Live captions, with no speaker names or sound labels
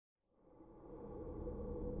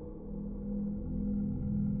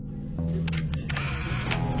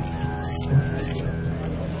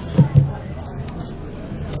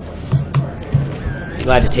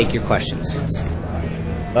glad to take your questions.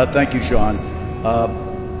 Thank you, Sean.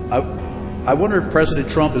 I wonder if President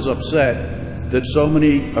Trump is upset that so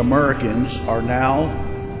many Americans are now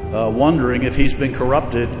wondering if he's been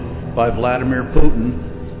corrupted by Vladimir Putin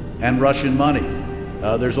and Russian money.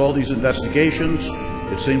 There's all these investigations.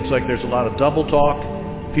 It seems like there's a lot of double talk.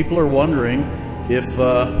 People are wondering if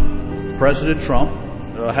President Trump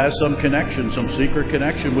has some connection, some secret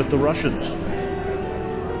connection with the Russians.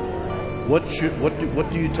 What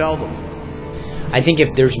do you tell them? I think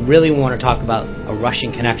if there's really want to talk about a Russian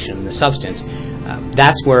connection, the substance,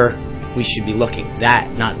 that's where we should be looking. That,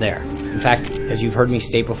 not there. In fact, as you've heard me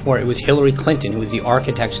state before, it was Hillary Clinton who was the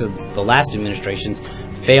architect of the last administration's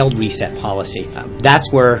failed reset policy. That's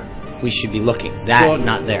where we should be looking. That, Sean,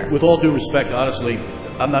 not there. With all due respect, honestly,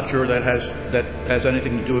 I'm not sure that has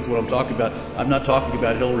anything to do with what I'm talking about. I'm not talking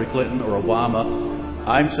about Hillary Clinton or Obama.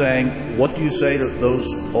 I'm saying, what do you say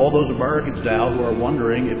to all those Americans now who are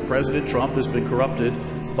wondering if President Trump has been corrupted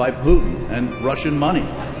by Putin and Russian money?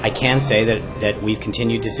 I can say that we've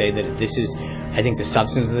continued to say that this is, I think, the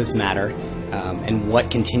substance of this matter, and what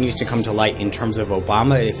continues to come to light in terms of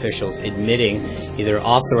Obama officials admitting, either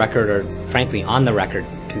off the record or, frankly, on the record,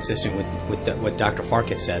 consistent with what Dr.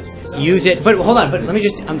 Farkas says. Use it, but hold on, but let me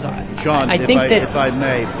just, I'm sorry. Sean, if I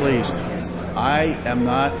may, please, I am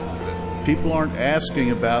not, people aren't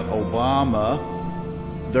asking about Obama,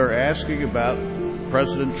 they're asking about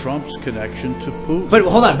President Trump's connection to Putin. But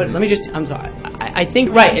hold on, but let me just, I'm sorry. I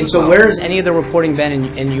think, right, and so where's any of the reporting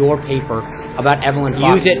been in your paper about Evelyn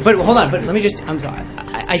Fox? Use it, but hold on, but let me just, I'm sorry.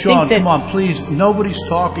 Sean, think that, come on, please, nobody's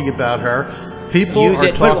talking about her. People use are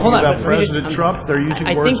it, but hold talking on, about but let me just, President Trump. They're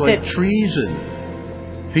using words like treason.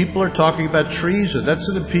 People are talking about treason. That's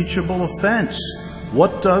an impeachable offense.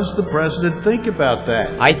 What does the president think about that?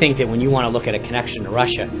 I think that when you want to look at a connection to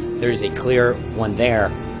Russia, there is a clear one there,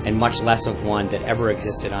 and much less of one that ever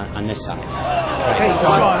existed on this side. Hey,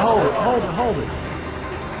 Sean, hold it.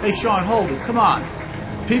 Hey, Sean, hold it. Come on.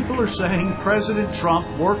 People are saying President Trump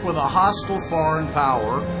worked with a hostile foreign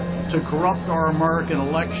power to corrupt our American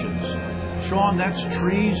elections. Sean, that's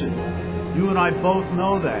treason. You and I both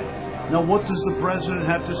know that. Now, what does the president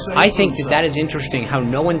have to say? I think that is interesting how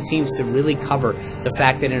no one seems to really cover the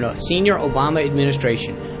fact that in a senior Obama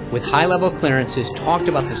administration with high-level clearances talked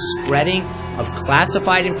about the spreading of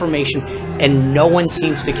classified information, and no one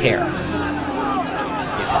seems to care.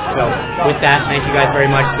 So, with that, thank you guys very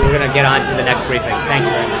much. We're going to get on to the next briefing. Thank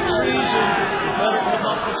you very much.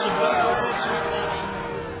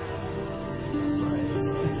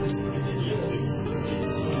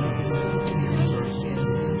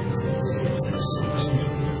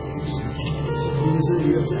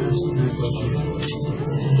 You have to ask me a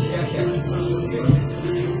question.